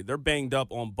looking at it. They're banged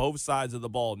up on both sides of the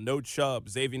ball. No Chubb.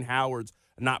 Xavier Howard's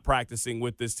not practicing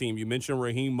with this team. You mentioned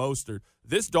Raheem Mostert.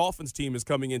 This Dolphins team is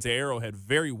coming into Arrowhead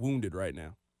very wounded right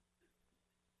now.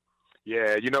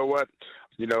 Yeah, you know what?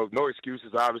 No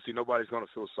excuses. Obviously, nobody's going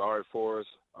to feel sorry for us.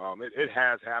 It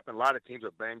has happened. A lot of teams are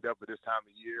banged up at this time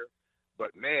of year.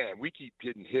 But, man, we keep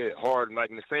getting hit hard and,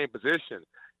 in the same position.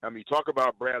 I mean, you talk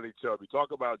about Bradley Chubb. You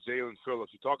talk about Jalen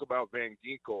Phillips. You talk about Van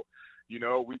Ginkel. We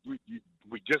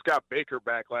just got Baker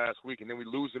back last week, and then we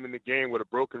lose him in the game with a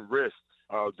broken wrist.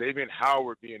 Xavier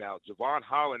Howard being out. Javon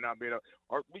Holland not being out.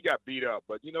 We got beat up.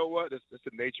 But you know what? It's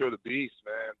the nature of the beast,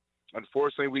 man.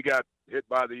 Unfortunately, we got hit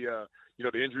by the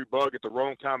injury bug at the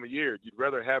wrong time of year. You'd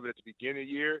rather have it at the beginning of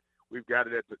the year. We've got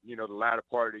it at the latter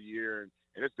part of the year,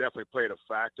 and it's definitely played a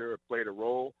factor, played a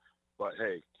role. But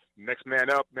hey, next man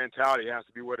up mentality has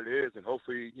to be what it is, and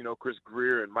hopefully, Chris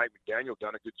Greer and Mike McDaniel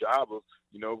done a good job of,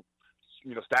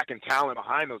 stacking talent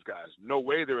behind those guys. No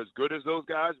way they're as good as those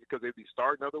guys because they'd be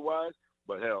starting otherwise.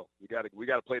 But hell, we got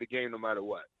to play the game no matter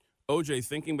what. OJ,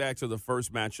 thinking back to the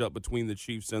first matchup between the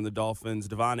Chiefs and the Dolphins,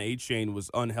 Devon Achane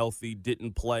was unhealthy,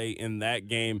 didn't play in that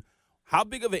game. How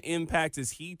big of an impact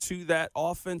is he to that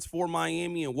offense for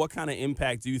Miami, and what kind of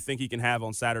impact do you think he can have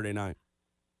on Saturday night?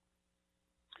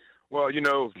 Well,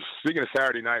 speaking of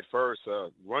Saturday night first,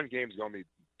 run game's going to be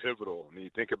pivotal. I mean,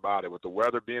 you think about it, with the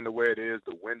weather being the way it is,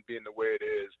 the wind being the way it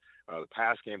is, the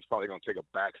pass game's probably going to take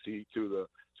a backseat to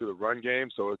the run game.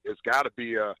 So it's got to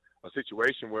be a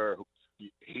situation where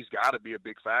he's got to be a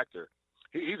big factor.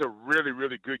 He's a really,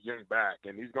 really good young back,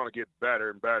 and he's going to get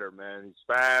better and better, man. He's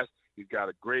fast. He's got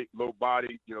a great low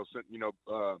body,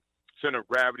 center of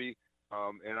gravity,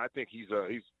 and I think he's a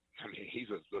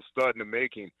stud in the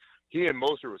making. He and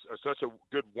Mostert are such a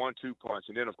good 1-2 punch,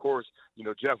 and then of course,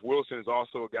 Jeff Wilson is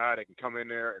also a guy that can come in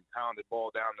there and pound the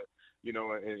ball down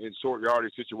in short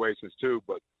yardage situations too.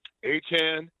 But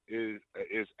Achane is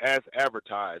as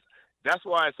advertised. That's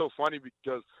why it's so funny,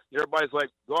 because everybody's like,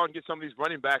 go out and get some of these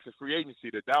running backs in free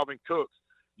agency, the Dalvin Cooks,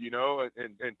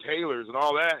 and Taylors and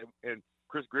all that. And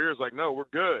Chris Greer's like, no, we're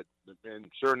good. And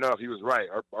sure enough, he was right.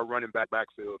 Our running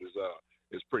backfield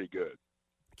is pretty good.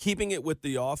 Keeping it with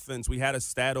the offense, we had a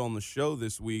stat on the show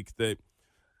this week that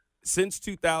since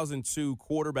 2002,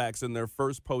 quarterbacks in their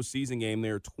first postseason game,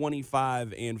 they're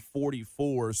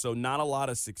 25-44, so not a lot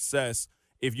of success.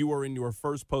 If you were in your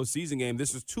first postseason game,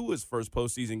 this is Tua's first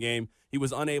postseason game. He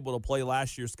was unable to play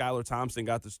last year. Skylar Thompson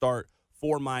got the start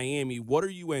for Miami. What are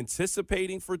you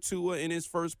anticipating for Tua in his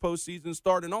first postseason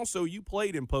start? And also, you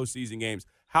played in postseason games.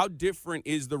 How different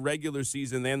is the regular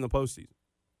season than the postseason?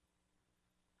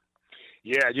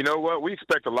 Yeah, you know what? We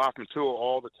expect a lot from Tua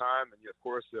all the time, and of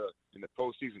course, in the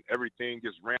postseason, everything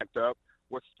gets ramped up.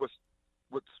 What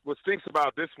stinks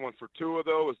about this one for Tua,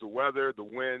 though, is the weather, the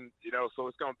wind. So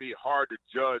it's going to be hard to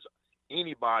judge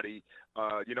anybody,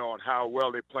 on how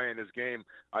well they play in this game.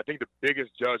 I think the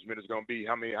biggest judgment is going to be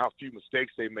how few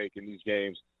mistakes they make in these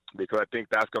games, because I think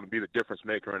that's going to be the difference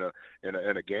maker in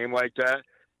a game like that.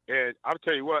 And I'll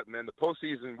tell you what, man, the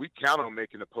postseason, we count on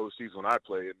making the postseason when I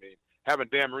play. I mean, having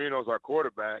Dan Marino as our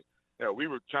quarterback, we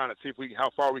were trying to see how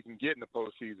far we can get in the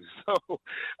postseason. So,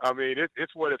 I mean,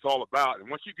 it's what it's all about. And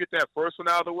once you get that first one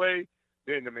out of the way,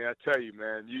 then, I mean, I tell you,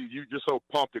 man, you're just so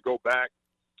pumped to go back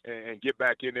and get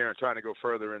back in there and trying to go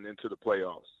further into the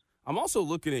playoffs. I'm also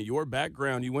looking at your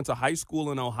background. You went to high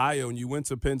school in Ohio, and you went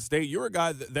to Penn State. You're a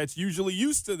guy that's usually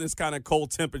used to this kind of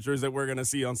cold temperatures that we're going to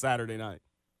see on Saturday night.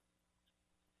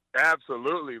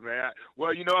 Absolutely, man.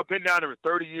 Well, I've been down there for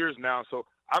 30 years now, so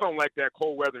I don't like that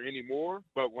cold weather anymore.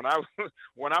 But when I was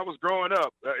growing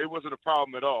up, it wasn't a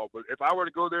problem at all. But if I were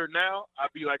to go there now,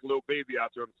 I'd be like a little baby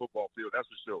out there on the football field. That's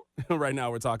for sure. Right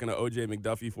now, we're talking to O.J.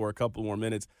 McDuffie for a couple more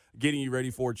minutes, getting you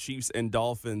ready for Chiefs and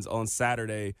Dolphins on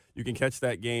Saturday. You can catch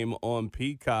that game on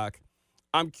Peacock.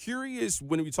 I'm curious,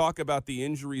 when we talk about the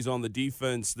injuries on the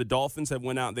defense, the Dolphins have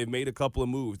went out and they've made a couple of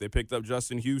moves. They picked up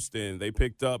Justin Houston. They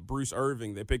picked up Bruce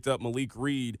Irving. They picked up Malik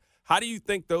Reid. How do you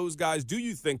think those guys, do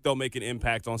you think they'll make an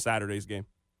impact on Saturday's game?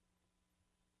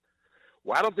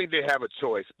 Well, I don't think they have a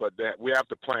choice, but that we have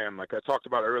to plan. Like I talked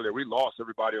about earlier, we lost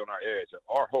everybody on our edge.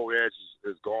 Our whole edge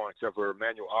is gone except for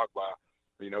Emmanuel Ogbah.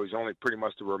 He's only pretty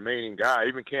much the remaining guy.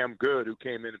 Even Cam Good, who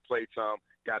came in and played some,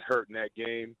 got hurt in that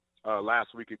game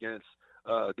last week against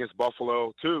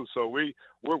Buffalo too. So we're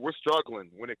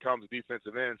struggling when it comes to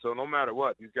defensive end. So no matter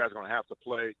what, these guys are going to have to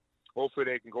play. Hopefully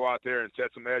they can go out there and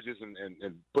set some edges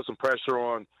and put some pressure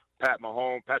on Patrick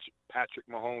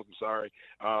Mahomes, I'm sorry,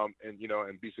 and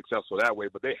be successful that way.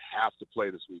 But they have to play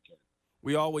this weekend.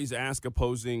 We always ask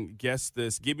opposing guests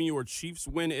this. Give me your Chiefs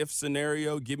win-if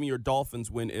scenario. Give me your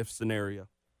Dolphins win-if scenario.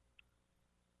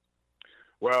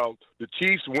 Well, the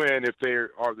Chiefs win if they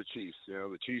are the Chiefs.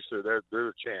 The Chiefs are they're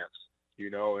the champs,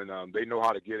 and they know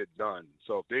how to get it done.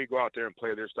 So if they go out there and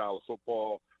play their style of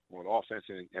football on offense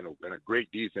and a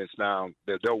great defense now,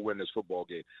 they'll win this football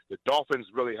game. The Dolphins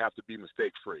really have to be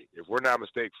mistake-free. If we're not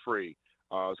mistake-free,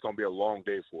 it's going to be a long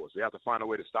day for us. They have to find a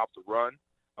way to stop the run,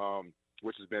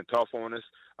 which has been tough on us.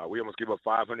 We almost gave up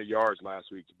 500 yards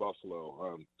last week to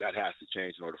Buffalo. That has to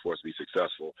change in order for us to be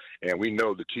successful. And we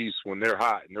know the Chiefs, when they're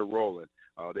hot and they're rolling,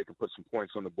 they can put some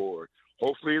points on the board.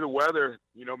 Hopefully the weather,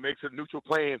 makes a neutral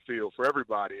playing field for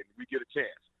everybody, and we get a chance.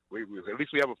 At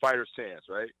least we have a fighter's chance,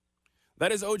 right?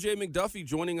 That is O.J. McDuffie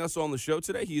joining us on the show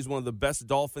today. He is one of the best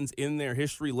Dolphins in their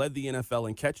history, led the NFL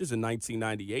in catches in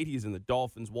 1998. He's in the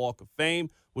Dolphins Walk of Fame,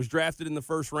 was drafted in the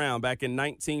first round back in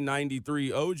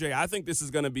 1993. O.J., I think this is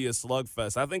going to be a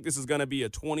slugfest. I think this is going to be a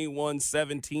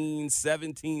 21-17,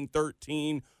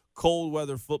 17-13 cold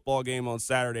weather football game on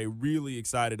Saturday. Really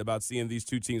excited about seeing these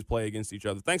two teams play against each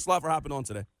other. Thanks a lot for hopping on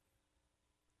today.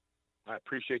 I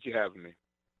appreciate you having me.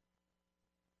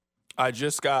 I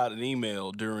just got an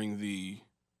email during the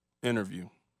interview.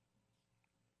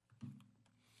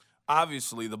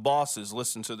 Obviously, the bosses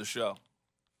listen to the show.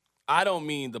 I don't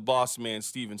mean the boss man,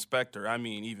 Steven Spector. I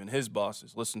mean even his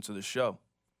bosses listen to the show.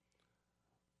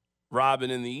 Robin,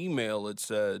 in the email, it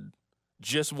said,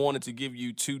 just wanted to give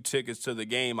you 2 tickets to the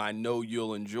game. I know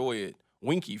you'll enjoy it.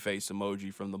 Winky face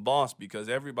emoji from the boss, because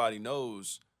everybody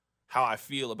knows how I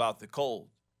feel about the cold.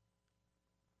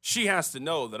 She has to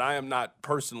know that I am not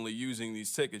personally using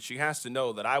these tickets. She has to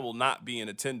know that I will not be in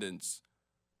attendance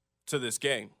to this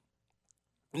game.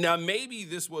 Now, maybe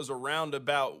this was a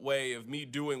roundabout way of me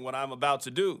doing what I'm about to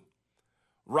do.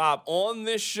 Rob, on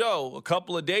this show a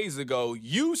couple of days ago,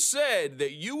 you said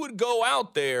that you would go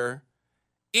out there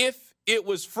if it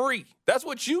was free. That's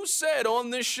what you said on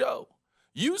this show.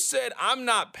 You said, I'm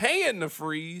not paying the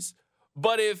freeze,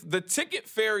 but if the ticket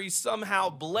fairy somehow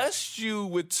blessed you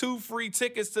with 2 free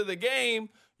tickets to the game,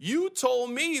 you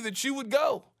told me that you would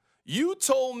go. You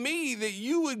told me that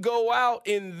you would go out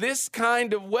in this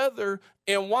kind of weather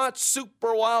and watch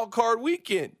Super Wild Card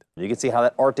Weekend. You can see how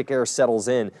that Arctic air settles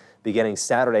in beginning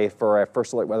Saturday for a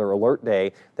first alert weather alert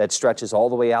day that stretches all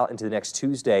the way out into the next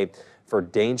Tuesday for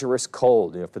dangerous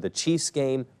cold. For the Chiefs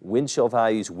game, wind chill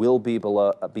values will be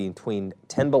between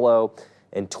 10 below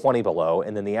and 20 below,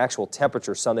 and then the actual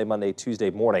temperature Sunday, Monday, Tuesday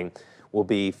morning will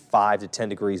be 5 to 10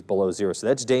 degrees below zero. So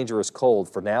that's dangerous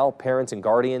cold. For now, parents and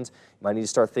guardians might need to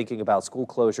start thinking about school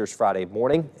closures Friday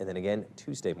morning and then again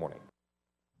Tuesday morning.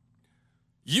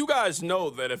 You guys know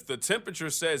that if the temperature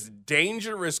says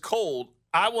dangerous cold,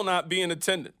 I will not be in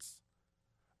attendance.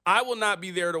 I will not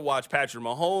be there to watch Patrick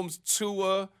Mahomes,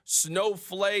 Tua,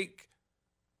 Snowflake.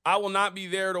 I will not be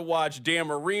there to watch Dan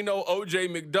Marino, O.J.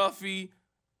 McDuffie,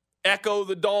 Echo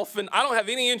the Dolphin. I don't have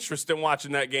any interest in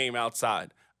watching that game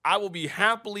outside. I will be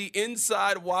happily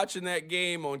inside watching that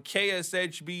game on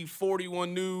KSHB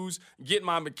 41 News, get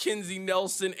my Mackenzie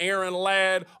Nelson, Aaron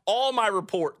Ladd, all my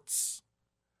reports.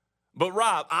 But,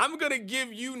 Rob, I'm going to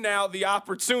give you now the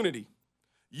opportunity.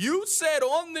 You said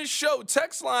on this show,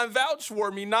 text line vouch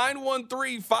for me,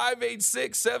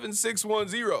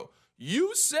 913-586-7610.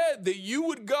 You said that you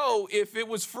would go if it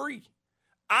was free.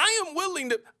 I am willing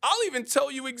to, I'll even tell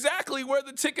you exactly where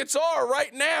the tickets are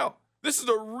right now. This is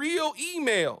a real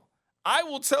email. I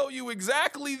will tell you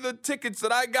exactly the tickets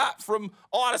that I got from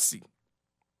Odyssey.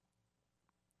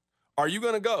 Are you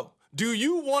going to go? Do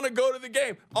you want to go to the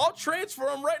game? I'll transfer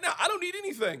them right now. I don't need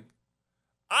anything.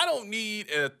 I don't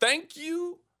need a thank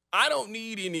you. I don't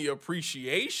need any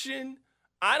appreciation.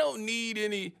 I don't need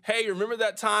any, hey, remember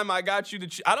that time I got you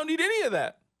the, I don't need any of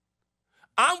that.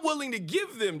 I'm willing to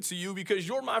give them to you because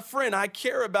you're my friend. I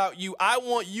care about you. I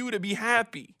want you to be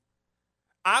happy.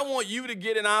 I want you to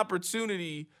get an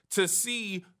opportunity to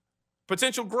see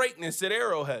potential greatness at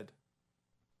Arrowhead.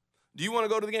 Do you want to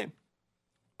go to the game?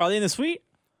 Are they in the suite?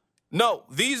 No,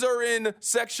 these are in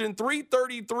section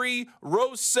 333,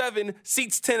 row 7,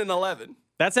 seats 10 and 11.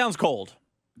 That sounds cold.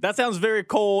 That sounds very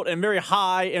cold and very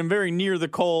high and very near the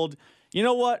cold. You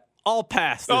know what? I'll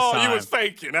pass this time. You was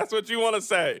faking. That's what you want to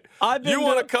say. You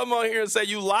want to come on here and say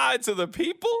you lied to the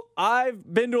people? I've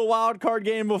been to a wild card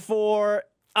game before.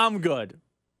 I'm good.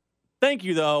 Thank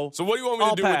you, though. So what do you want me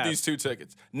to do with these 2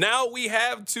 tickets? Now we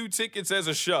have 2 tickets as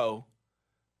a show.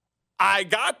 I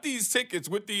got these tickets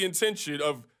with the intention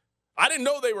of, I didn't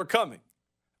know they were coming.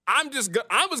 I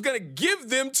was going to give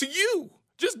them to you.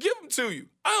 Just give them to you.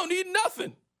 I don't need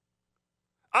nothing.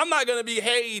 I'm not going to be,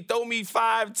 hey, throw me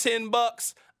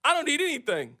 $5-10. I don't need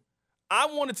anything. I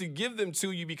wanted to give them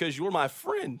to you because you're my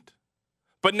friend.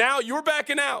 But now you're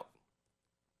backing out.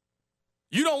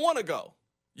 You don't want to go.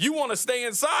 You want to stay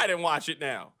inside and watch it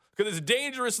now because it's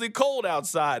dangerously cold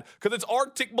outside because it's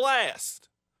Arctic blast.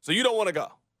 So you don't want to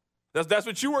go. That's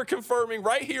what you were confirming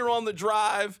right here on the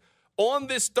drive on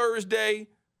this Thursday.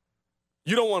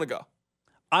 You don't want to go.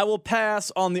 I will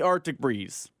pass on the Arctic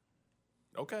breeze.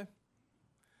 Okay.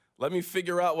 Let me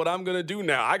figure out what I'm gonna do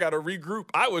now. I gotta regroup.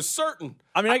 I was certain.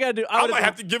 I mean, I might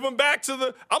have to give them back to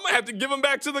the. I might have to give them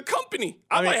back to the company.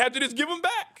 I might have to just give them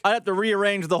back. I have to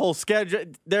rearrange the whole schedule.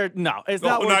 No, it's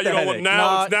not worth the headache.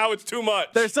 Now it's too much.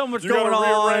 There's so much you going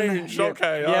on. Rearrange.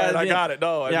 Okay, all right, I got it.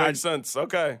 No, it makes sense.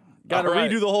 Okay, got to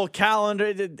redo the whole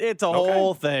calendar. It's a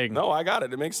whole thing. No, I got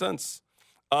it. It makes sense.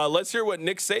 Let's hear what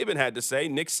Nick Saban had to say.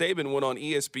 Nick Saban went on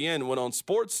ESPN, went on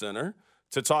SportsCenter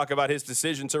to talk about his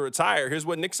decision to retire. Here's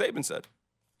what Nick Saban said.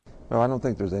 Well, I don't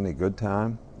think there's any good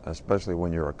time, especially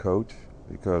when you're a coach,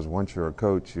 because once you're a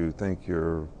coach, you think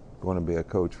you're going to be a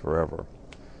coach forever.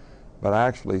 But I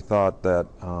actually thought that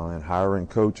in hiring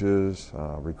coaches,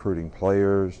 recruiting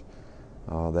players,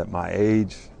 that my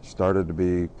age started to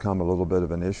become a little bit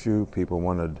of an issue. People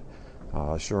wanted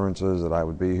assurances that I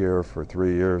would be here for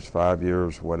 3 years, 5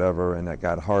 years, whatever, and that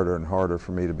got harder and harder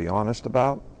for me to be honest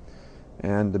about.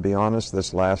 And to be honest,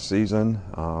 this last season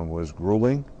was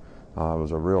grueling. It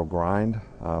was a real grind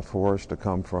for us to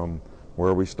come from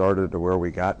where we started to where we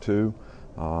got to.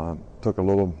 Took a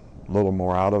little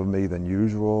more out of me than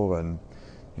usual, and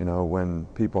you know, when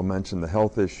people mentioned the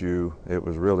health issue, it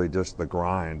was really just the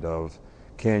grind of,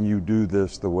 can you do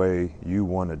this the way you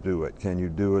want to do it? Can you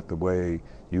do it the way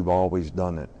you've always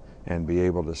done it and be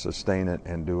able to sustain it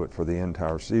and do it for the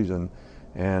entire season?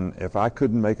 And if I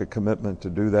couldn't make a commitment to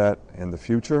do that in the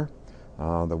future,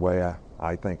 the way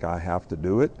I think I have to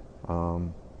do it,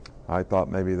 I thought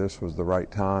maybe this was the right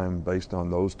time based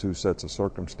on those two sets of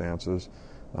circumstances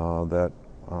that,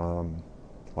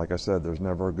 like I said, there's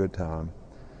never a good time,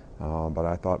 but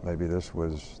I thought maybe this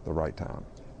was the right time.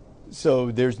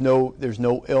 So there's no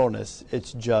illness,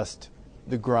 it's just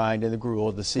the grind and the gruel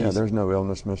of the season. Yeah, there's no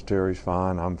illness. Miss Terry's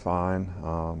fine, I'm fine,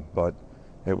 but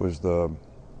it was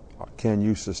can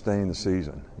you sustain the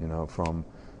season, you know, from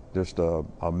just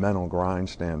a mental grind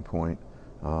standpoint.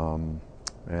 And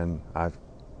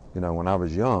when I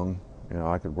was young, you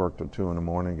know, I could work till 2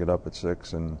 a.m, get up at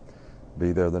 6 and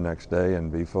be there the next day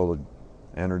and be full of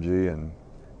energy and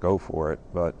go for it.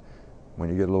 But when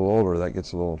you get a little older, that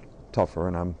gets a little tougher,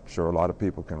 and I'm sure a lot of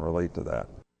people can relate to that.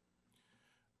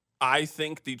 I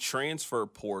think the transfer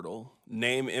portal,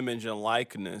 name, image, and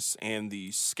likeness, and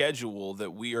the schedule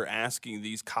that we are asking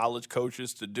these college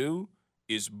coaches to do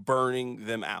is burning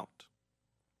them out.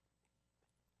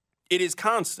 It is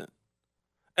constant.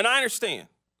 And I understand.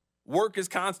 Work is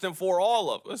constant for all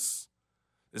of us.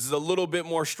 This is a little bit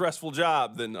more stressful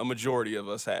job than a majority of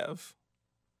us have.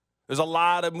 There's a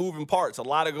lot of moving parts, a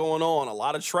lot of going on, a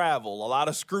lot of travel, a lot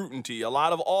of scrutiny, a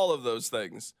lot of all of those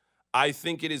things. I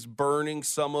think it is burning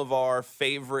some of our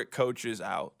favorite coaches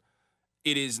out.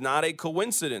 It is not a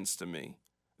coincidence to me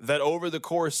that over the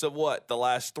course of the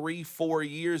last 3-4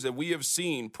 years that we have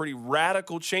seen pretty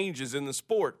radical changes in the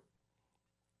sport.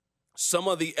 Some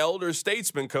of the elder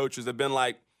statesman coaches have been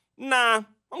like, nah,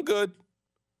 I'm good.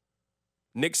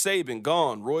 Nick Saban,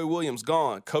 gone. Roy Williams,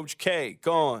 gone. Coach K,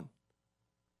 gone.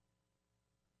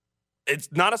 It's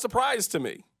not a surprise to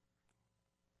me.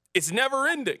 It's never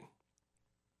ending.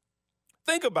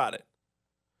 Think about it.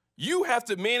 You have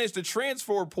to manage the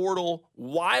transfer portal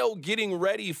while getting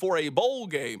ready for a bowl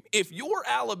game. If you're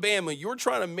Alabama, you're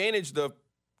trying to manage the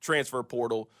transfer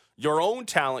portal, your own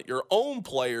talent, your own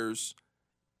players,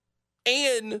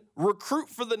 and recruit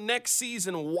for the next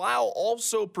season while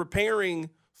also preparing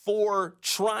for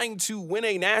trying to win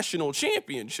a national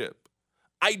championship.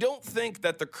 I don't think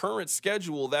that the current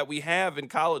schedule that we have in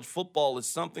college football is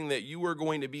something that you are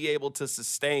going to be able to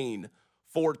sustain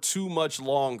for too much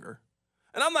longer.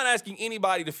 And I'm not asking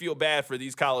anybody to feel bad for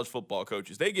these college football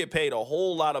coaches. They get paid a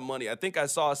whole lot of money. I think I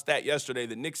saw a stat yesterday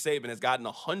that Nick Saban has gotten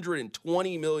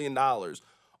 $120 million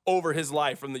over his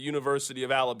life from the University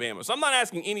of Alabama. So I'm not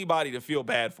asking anybody to feel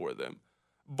bad for them.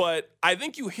 But I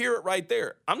think you hear it right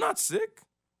there. I'm not sick.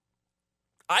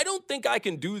 I don't think I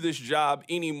can do this job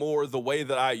anymore the way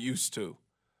that I used to.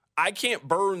 I can't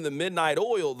burn the midnight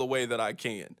oil the way that I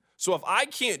can. So if I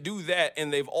can't do that,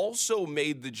 and they've also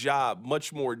made the job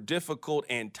much more difficult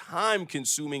and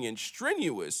time-consuming and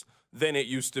strenuous than it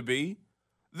used to be,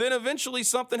 then eventually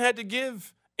something had to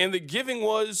give. And the giving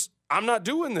was, I'm not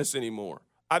doing this anymore.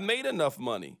 I made enough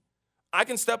money. I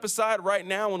can step aside right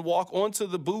now and walk onto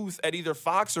the booth at either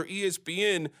Fox or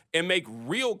ESPN and make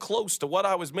real close to what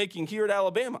I was making here at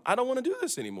Alabama. I don't want to do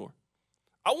this anymore.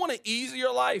 I want an easier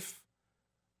life.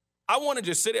 I want to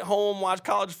just sit at home, watch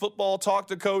college football, talk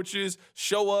to coaches,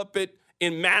 show up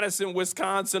in Madison,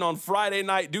 Wisconsin on Friday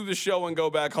night, do the show, and go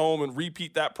back home and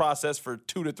repeat that process for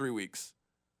 2 to 3 weeks.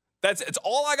 It's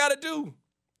all I got to do.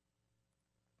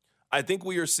 I think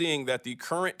we are seeing that the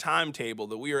current timetable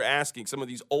that we are asking some of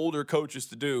these older coaches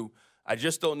to do, I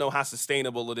just don't know how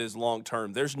sustainable it is long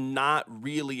term. There's not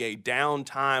really a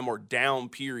downtime or down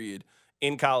period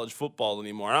in college football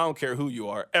anymore. I don't care who you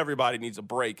are. Everybody needs a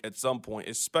break at some point,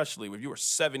 especially if you are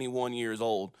 71 years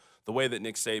old, the way that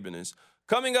Nick Saban is.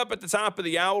 Coming up at the top of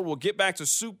the hour, we'll get back to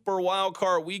Super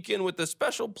Wildcard Weekend with the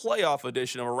special playoff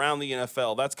edition of Around the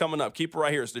NFL. That's coming up. Keep it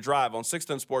right here. It's The Drive on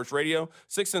 610 Sports Radio,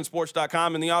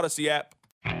 610sports.com, and the Odyssey app.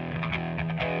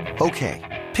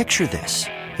 Okay, picture this.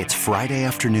 It's Friday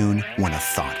afternoon when a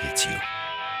thought hits you.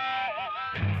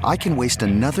 I can waste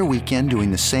another weekend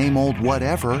doing the same old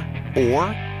whatever, or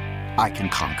I can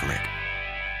conquer it.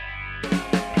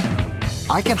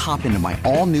 I can hop into my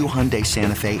all-new Hyundai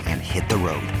Santa Fe and hit the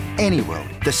road. Any road.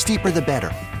 The steeper, the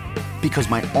better. Because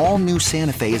my all-new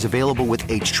Santa Fe is available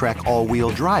with H-Track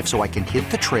all-wheel drive, so I can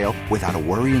hit the trail without a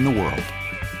worry in the world.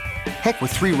 Heck, with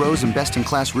 3 rows and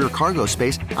best-in-class rear cargo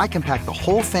space, I can pack the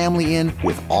whole family in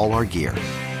with all our gear.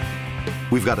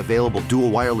 We've got available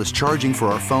dual wireless charging for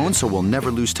our phones, so we'll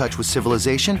never lose touch with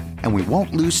civilization, and we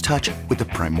won't lose touch with the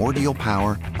primordial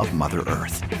power of Mother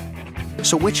Earth.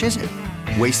 So which is it?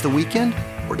 Waste the weekend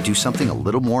or do something a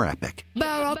little more epic?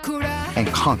 And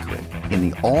conquer it in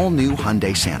the all-new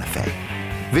Hyundai Santa Fe.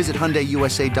 Visit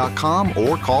HyundaiUSA.com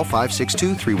or call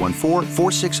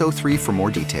 562-314-4603 for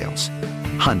more details.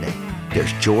 Hyundai,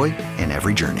 there's joy in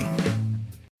every journey.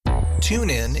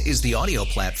 TuneIn is the audio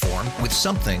platform with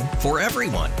something for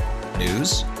everyone.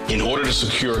 News. In order to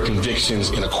secure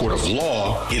convictions in a court of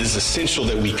law, it is essential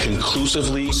that we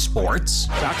conclusively. Sports.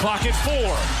 Shot clock at 4.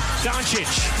 Doncic.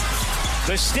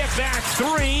 The step back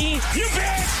 3. You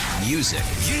bet. Music.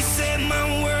 You set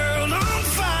my world on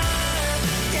fire.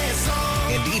 Yes,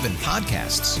 and even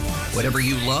podcasts. Whatever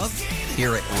you love,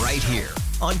 hear it right here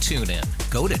on TuneIn.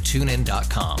 Go to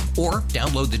TuneIn.com or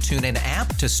download the TuneIn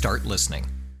app to start listening.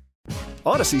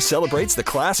 Odyssey celebrates the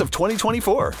class of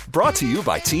 2024, brought to you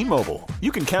by T-Mobile.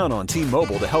 You can count on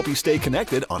T-Mobile to help you stay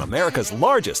connected on America's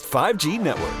largest 5G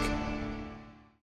network.